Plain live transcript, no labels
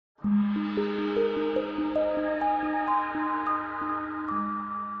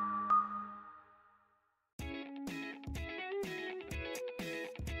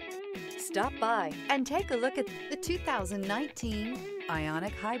Stop by and take a look at the 2019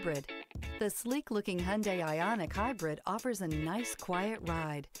 Ioniq Hybrid. The sleek-looking Hyundai Ioniq Hybrid offers a nice, quiet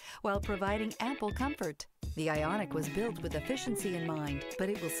ride while providing ample comfort. The Ioniq was built with efficiency in mind, but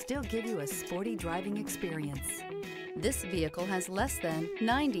it will still give you a sporty driving experience. This vehicle has less than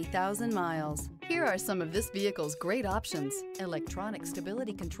 90,000 miles. Here are some of this vehicle's great options: electronic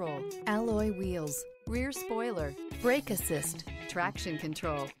stability control, alloy wheels, rear spoiler, brake assist, traction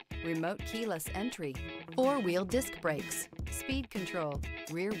control, remote keyless entry, four-wheel disc brakes, speed control,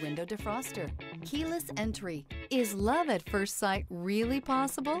 rear window defroster, keyless entry. Is love at first sight really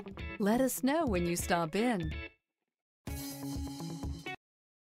possible? Let us know when you stop in.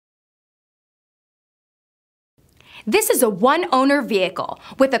 This is a one-owner vehicle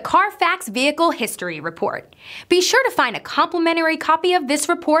with a Carfax Vehicle History Report. Be sure to find a complimentary copy of this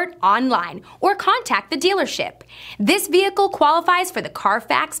report online or contact the dealership. This vehicle qualifies for the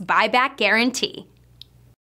Carfax Buyback Guarantee.